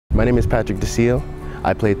My name is Patrick Decile.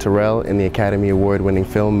 I played Terrell in the Academy Award-winning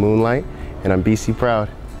film Moonlight, and I'm BC proud.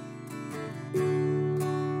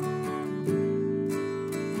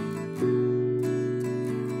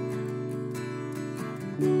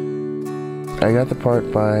 I got the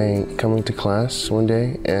part by coming to class one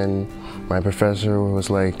day, and my professor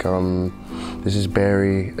was like, this is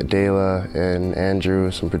Barry, Adela, and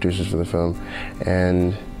Andrew, some producers for the film,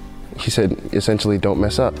 and he said, essentially, don't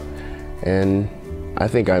mess up. And I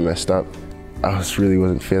think I messed up. I really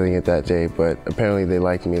wasn't feeling it that day, but apparently they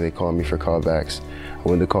liked me. They called me for callbacks. I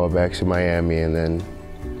went to callbacks in Miami, and then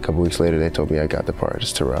a couple weeks later, they told me I got the part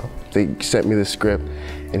as Terrell. They sent me the script,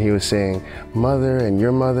 and he was saying, mother, and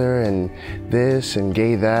your mother, and this, and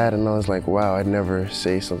gay that, and I was like, wow, I'd never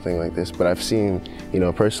say something like this, but I've seen,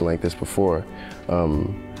 a person like this before,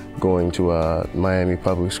 going to Miami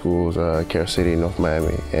public schools, Carol City, North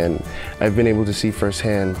Miami, and I've been able to see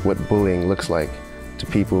firsthand what bullying looks like to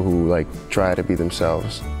people who try to be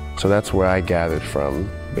themselves. So that's where I gathered from,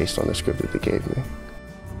 based on the script that they gave me.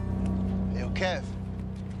 Yo, Kev.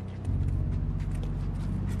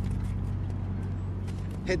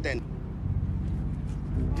 Hit that.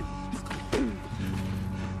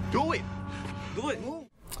 Do it. Do it. Move.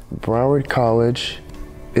 Broward College,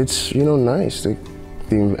 it's nice. The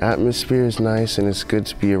atmosphere is nice, and it's good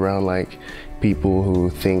to be around people who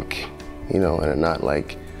think, and are not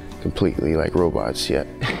completely like robots yet.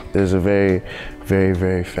 There's a very, very,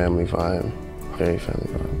 very family vibe. Very family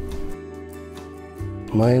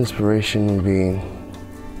vibe. My inspiration would be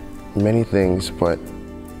many things, but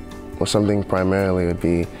something primarily would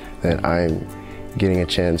be that I'm getting a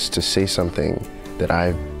chance to say something that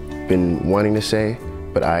I've been wanting to say,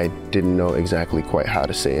 but I didn't know exactly quite how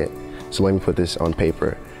to say it. So let me put this on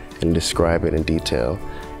paper and describe it in detail.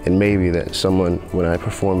 And maybe that someone, when I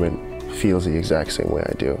perform it, feels the exact same way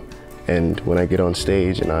I do. And when I get on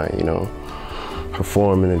stage and I,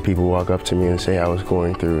 perform, and then people walk up to me and say I was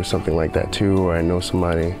going through something like that too, or I know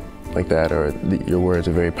somebody like that, or your words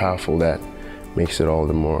are very powerful, that makes it all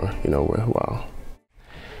the more, worthwhile.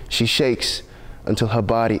 She shakes until her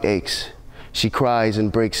body aches. She cries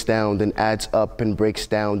and breaks down, then adds up and breaks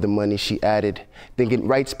down the money she added. Then get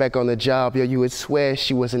right back on the job, yo, you would swear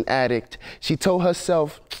she was an addict. She told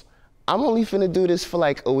herself, I'm only finna do this for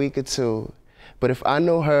a week or two. But if I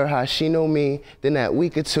know her how she know me, then that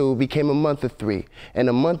week or two became a month or three. And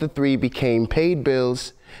a month or three became paid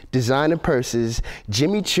bills, designer purses,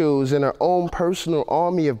 Jimmy Choos, and her own personal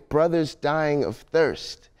army of brothers dying of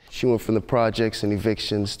thirst. She went from the projects and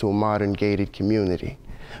evictions to a modern gated community.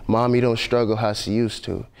 Mommy don't struggle how she used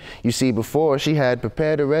to. You see, before she had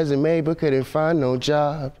prepared a resume but couldn't find no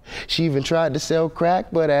job. She even tried to sell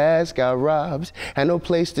crack, but her ass got robbed. Had no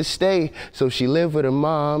place to stay, so she lived with her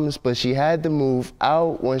moms, but she had to move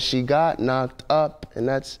out when she got knocked up, and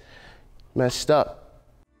that's messed up.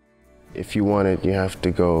 If you want it, you have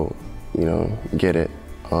to go, get it.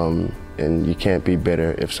 And you can't be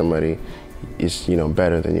bitter if somebody is,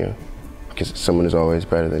 better than you. Because someone is always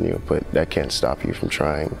better than you, but that can't stop you from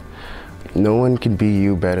trying. No one can be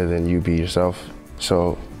you better than you be yourself.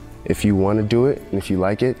 So if you want to do it, and if you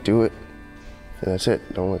like it, do it. And that's it,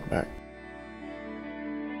 don't look back.